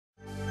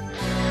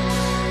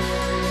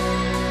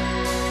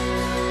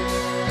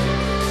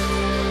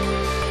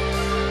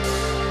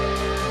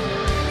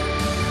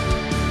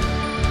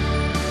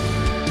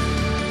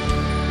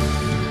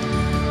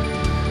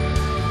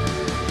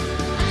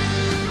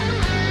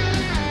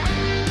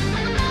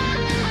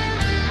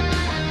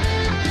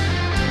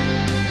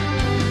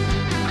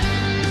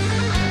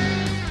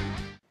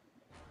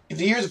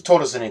years have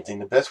taught us anything,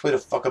 the best way to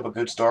fuck up a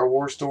good Star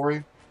Wars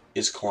story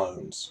is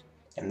clones.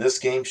 And this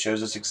game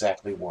shows us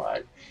exactly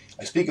why.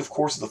 I speak, of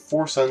course, of The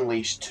Force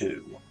Unleashed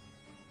 2.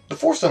 The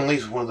Force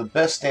Unleashed was one of the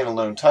best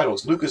standalone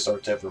titles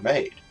LucasArts ever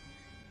made.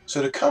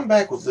 So to come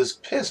back with this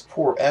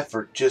piss-poor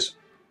effort just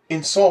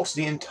insults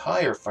the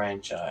entire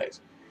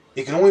franchise.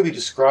 It can only be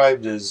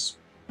described as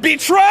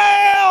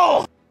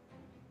betrayal!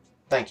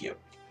 Thank you.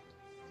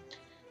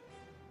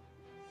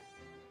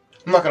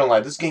 I'm not gonna lie,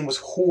 this game was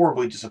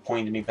horribly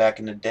disappointing to me back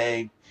in the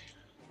day,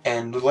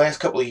 and the last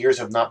couple of years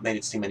have not made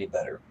it seem any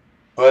better.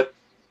 But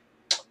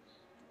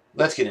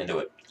let's get into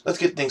it. Let's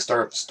get things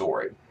started with the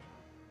story.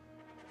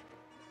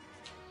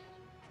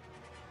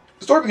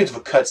 The story begins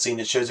with a cutscene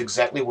that shows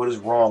exactly what is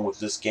wrong with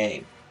this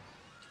game.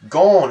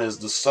 Gone is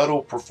the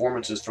subtle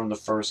performances from the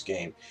first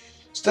game.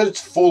 Instead,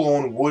 it's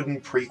full-on wooden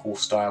prequel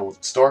style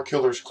with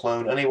Starkiller's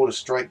clone unable to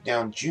strike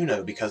down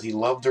Juno because he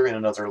loved her in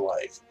another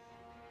life.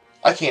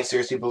 I can't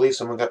seriously believe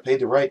someone got paid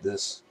to write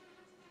this.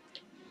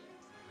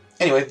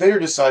 Anyway, Vader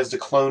decides the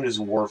clone is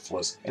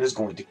worthless and is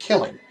going to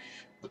kill him.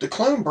 But the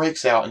clone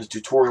breaks out and the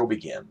tutorial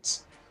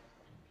begins.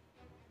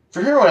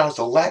 For Hero Now, it's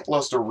a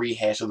lackluster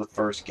rehash of the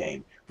first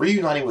game,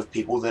 reuniting with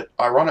people that,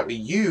 ironically,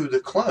 you,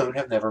 the clone,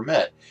 have never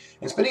met,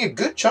 and spending a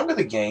good chunk of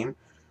the game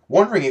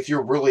wondering if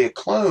you're really a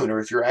clone or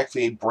if you're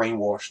actually a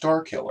brainwashed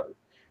Starkiller.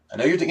 I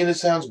know you're thinking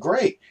this sounds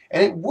great,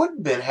 and it would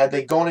have been had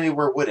they gone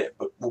anywhere with it,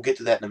 but we'll get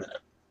to that in a minute.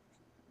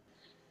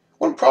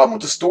 One problem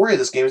with the story of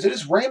this game is it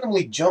just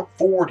randomly jump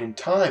forward in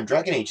time,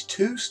 Dragon Age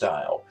 2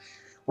 style,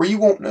 where you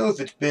won't know if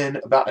it's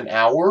been about an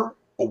hour,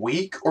 a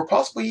week, or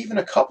possibly even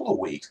a couple of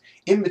weeks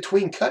in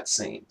between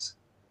cutscenes.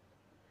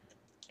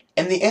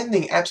 And the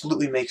ending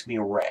absolutely makes me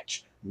a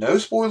wretch. No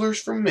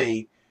spoilers from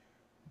me,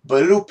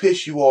 but it'll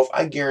piss you off,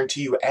 I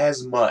guarantee you,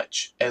 as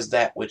much as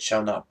that which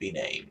shall not be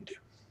named.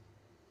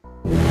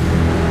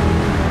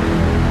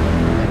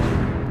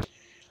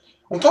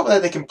 On top of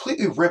that, they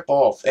completely rip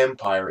off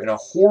Empire in a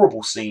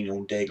horrible scene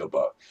on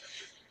Dagobah.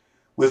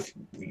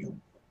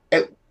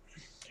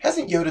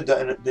 Hasn't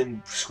Yoda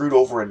been screwed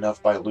over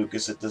enough by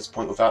Lucas at this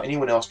point without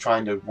anyone else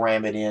trying to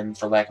ram it in,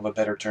 for lack of a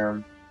better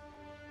term?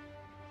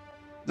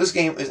 This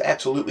game is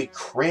absolutely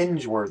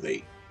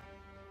cringeworthy.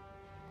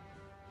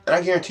 And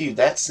I guarantee you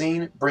that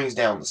scene brings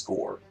down the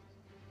score.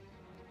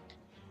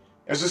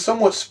 There's a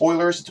somewhat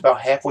spoilers, it's about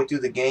halfway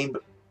through the game,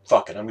 but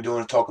fuck it, I'm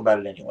going to talk about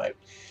it anyway.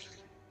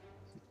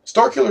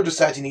 Starkiller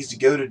decides he needs to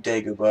go to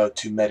Dagobah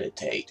to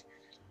meditate.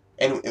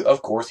 And,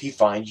 of course, he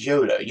finds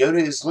Yoda.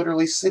 Yoda is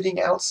literally sitting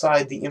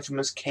outside the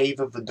infamous Cave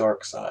of the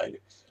Dark Side.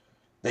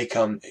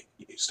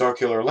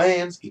 Starkiller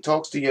lands, he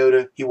talks to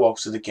Yoda, he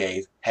walks to the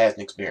cave, has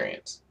an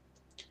experience.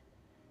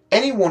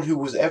 Anyone who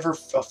was ever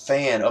a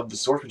fan of the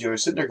source material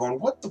is sitting there going,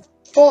 what the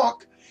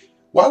fuck?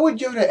 Why would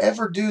Yoda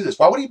ever do this?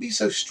 Why would he be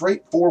so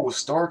straightforward with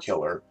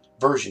Starkiller,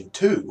 version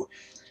 2?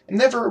 And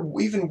never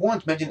even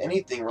once mention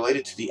anything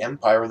related to the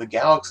Empire or the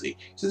galaxy.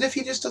 It's as if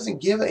he just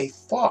doesn't give a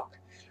fuck.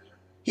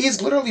 He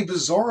is literally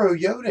Bizarro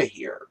Yoda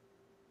here.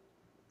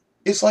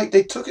 It's like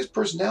they took his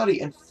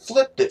personality and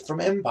flipped it from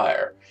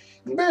Empire.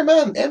 And bear in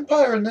mind,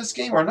 Empire and this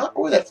game are not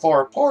really that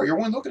far apart. You're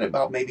only looking at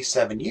about maybe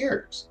 7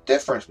 years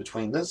difference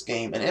between this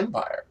game and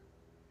Empire.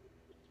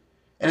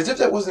 And as if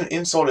that wasn't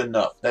insult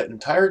enough, that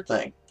entire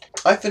thing,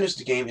 I finished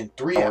the game in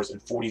 3 hours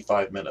and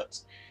 45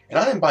 minutes. And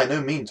I am by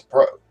no means a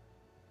pro.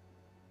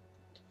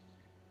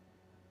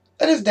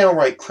 That is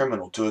downright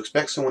criminal to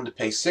expect someone to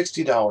pay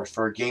 $60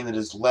 for a game that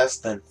is less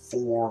than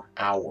 4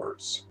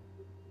 hours.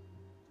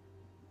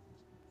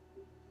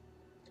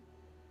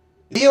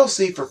 The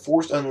DLC for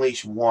Force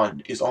Unleashed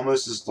 1 is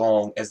almost as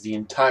long as the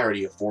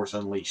entirety of Force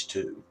Unleashed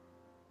 2.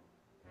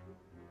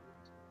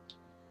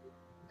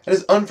 It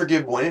is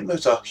unforgivable, and it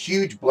puts a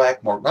huge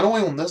black mark not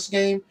only on this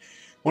game,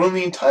 but on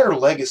the entire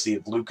legacy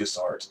of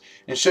LucasArts,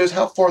 and shows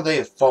how far they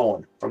have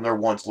fallen from their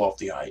once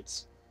lofty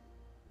heights.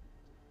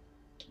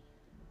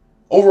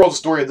 Overall, the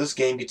story of this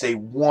game gets a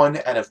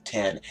 1 out of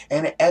 10,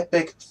 an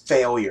epic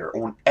failure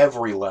on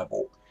every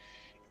level.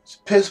 It's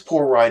piss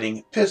poor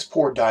writing, piss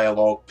poor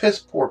dialogue, piss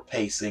poor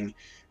pacing,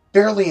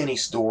 barely any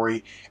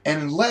story,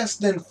 and less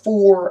than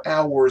 4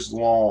 hours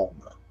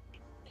long.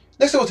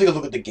 Next, we'll take a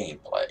look at the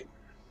gameplay.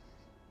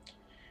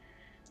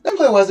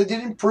 Gameplay-wise, they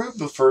did improve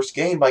the first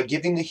game by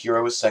giving the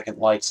hero a second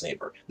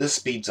lightsaber. This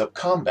speeds up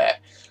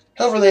combat.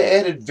 However, they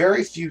added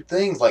very few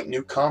things like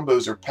new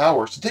combos or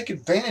powers to take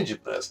advantage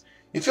of this.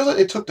 It feels like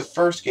they took the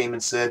first game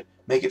and said,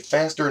 make it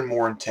faster and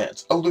more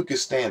intense. A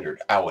Lucas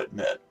standard, I'll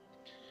admit.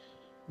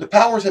 The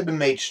powers have been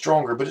made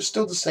stronger, but it's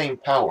still the same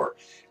power.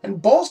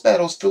 And boss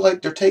battles feel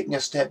like they're taking a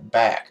step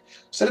back.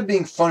 Instead of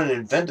being fun and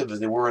inventive as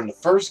they were in the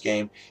first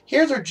game,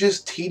 here they're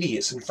just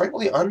tedious and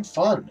frankly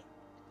unfun.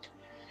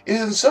 It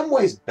is in some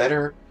ways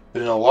better,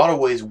 but in a lot of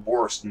ways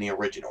worse than the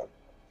original.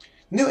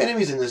 New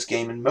enemies in this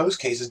game in most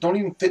cases don't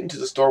even fit into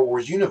the Star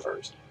Wars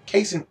universe.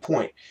 Case in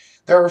point,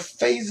 there are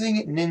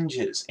phasing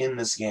ninjas in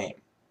this game.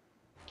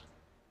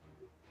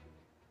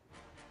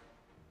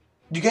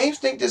 Do games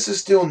think this is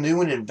still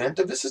new and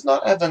inventive? This is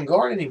not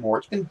avant-garde anymore.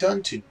 It's been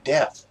done to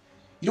death.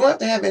 You don't have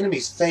to have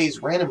enemies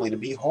phase randomly to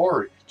be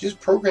hard. Just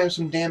program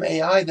some damn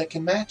AI that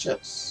can match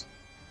us.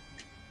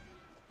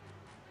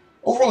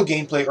 Overall, the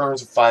gameplay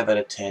earns a 5 out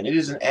of 10. It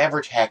is an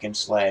average hack and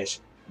slash.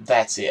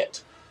 That's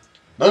it.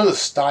 None of the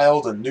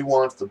style, the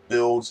nuance, the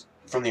builds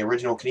from the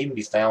original can even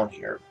be found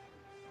here.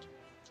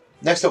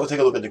 Next up, we'll take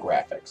a look at the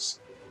graphics.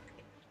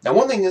 Now,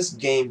 one thing this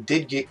game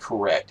did get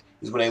correct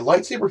is when a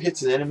lightsaber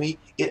hits an enemy,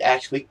 it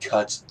actually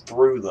cuts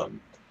through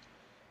them.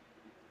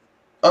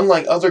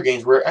 Unlike other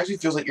games where it actually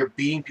feels like you're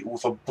beating people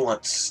with a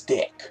blunt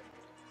stick.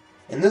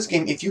 In this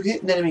game, if you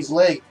hit an enemy's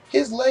leg,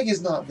 his leg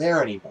is not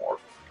there anymore,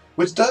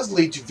 which does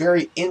lead to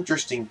very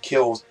interesting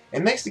kills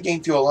and makes the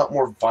game feel a lot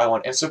more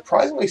violent and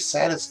surprisingly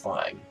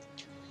satisfying.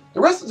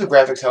 The rest of the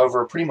graphics,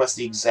 however, are pretty much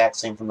the exact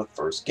same from the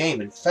first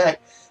game. In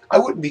fact, I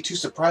wouldn't be too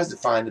surprised to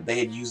find that they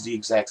had used the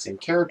exact same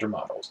character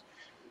models.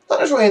 Not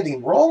necessarily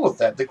anything wrong with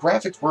that, the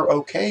graphics were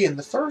okay in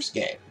the first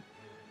game.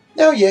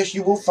 Now yes,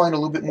 you will find a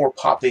little bit more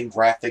popping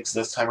graphics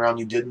this time around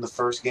you did in the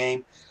first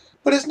game,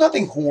 but it's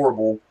nothing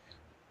horrible,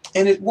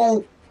 and it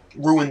won't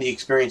ruin the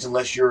experience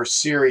unless you're a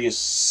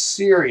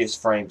serious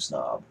frame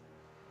snob.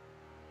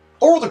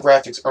 Overall, the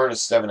graphics earn a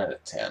 7 out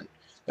of 10.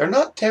 They're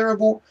not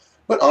terrible,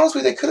 but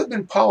honestly they could have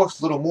been polished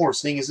a little more,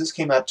 seeing as this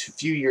came out a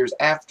few years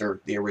after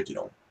the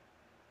original.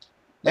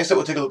 Next up,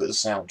 we'll take a look at the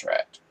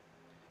soundtrack.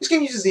 This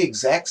game uses the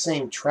exact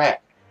same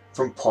track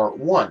from Part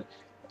 1,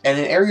 and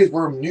in areas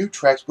where new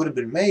tracks would have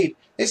been made,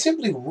 they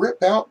simply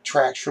rip out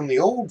tracks from the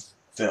old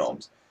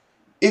films.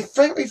 It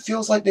frankly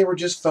feels like they were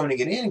just phoning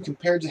it in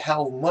compared to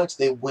how much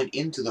they went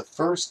into the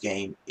first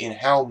game and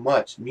how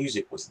much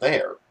music was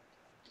there.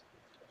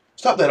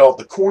 To top that off,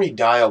 the corny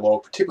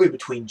dialogue, particularly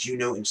between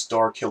Juno and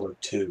Starkiller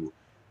 2.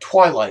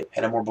 Twilight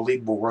had a more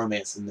believable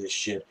romance than this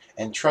shit,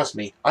 and trust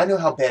me, I know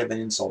how bad of an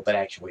insult that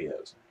actually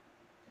is.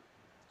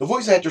 The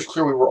voice actors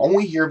clearly were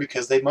only here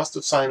because they must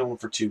have signed on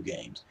for 2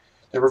 games.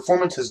 Their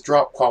performance has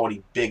dropped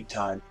quality big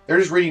time. They're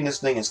just reading this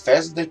thing as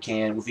fast as they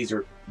can with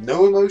either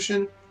no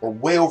emotion or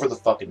way over the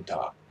fucking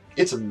top.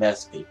 It's a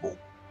mess, people.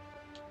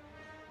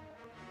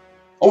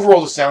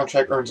 Overall, the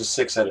soundtrack earns a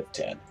 6 out of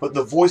 10, but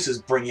the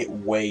voices bring it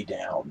way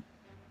down.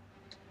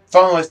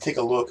 Finally, let's take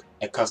a look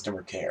at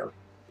customer care.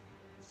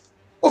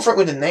 Well,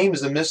 frankly, the name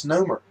is a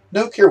misnomer.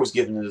 No care was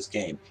given to this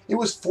game. It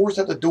was forced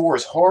out the door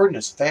as hard and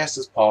as fast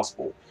as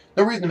possible.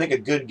 No reason to make a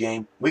good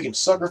game. We can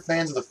sucker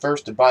fans of the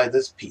first to buy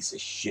this piece of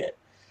shit.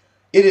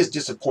 It is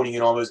disappointing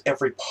in almost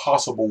every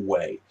possible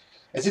way.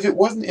 As if it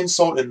wasn't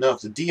insult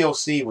enough, the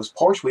DLC was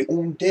partially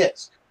on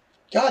disc.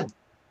 God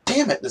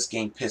damn it, this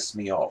game pissed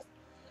me off.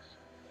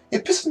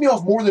 It pisses me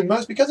off more than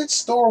most because it's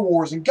Star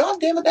Wars, and god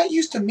damn it, that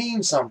used to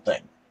mean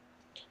something.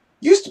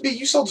 Used to be,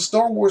 you saw the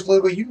Star Wars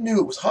logo, you knew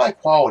it was high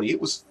quality,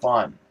 it was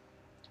fun.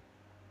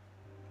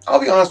 I'll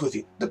be honest with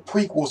you, the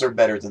prequels are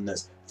better than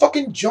this.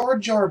 Fucking Jar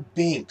Jar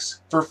Binks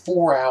for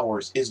 4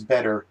 hours is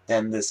better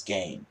than this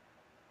game.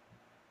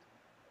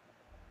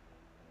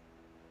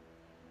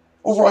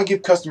 Overall, I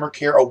give customer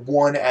care a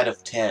 1 out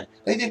of 10.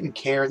 They didn't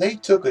care. They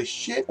took a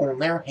shit on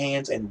their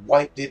hands and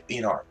wiped it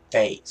in our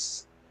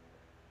face.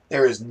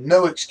 There is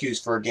no excuse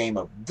for a game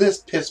of this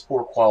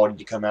piss-poor quality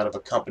to come out of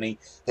a company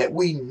that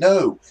we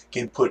know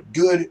can put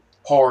good,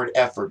 hard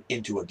effort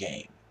into a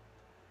game.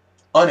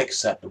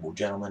 Unacceptable,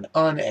 gentlemen.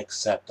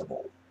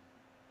 Unacceptable.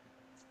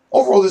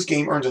 Overall, this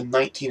game earns a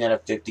 19 out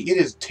of 50. It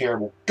is a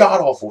terrible,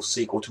 god-awful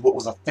sequel to what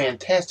was a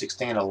fantastic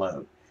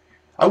standalone.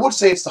 I would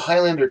say it's the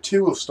Highlander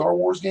 2 of Star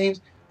Wars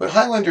games, but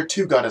Highlander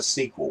 2 got a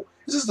sequel.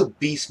 This is the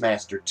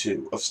Beastmaster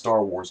 2 of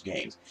Star Wars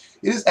games.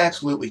 It is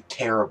absolutely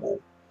terrible.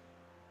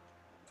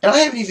 And I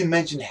haven't even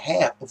mentioned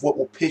half of what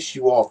will piss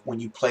you off when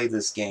you play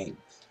this game.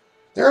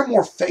 There are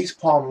more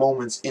facepalm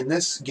moments in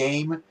this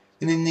game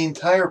than in the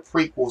entire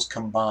prequels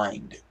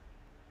combined.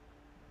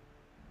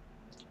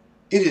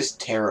 It is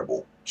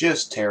terrible.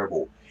 Just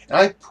terrible. And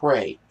I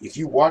pray, if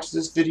you watch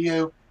this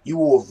video, you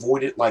will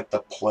avoid it like the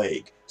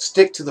plague.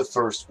 Stick to the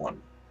first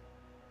one.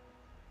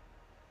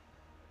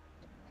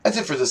 That's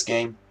it for this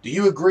game. Do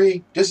you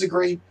agree?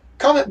 Disagree?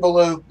 Comment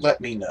below, let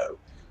me know.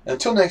 And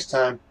until next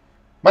time,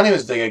 my name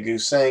is Vega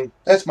Goose saying,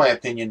 that's my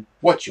opinion,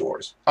 what's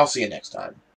yours? I'll see you next time.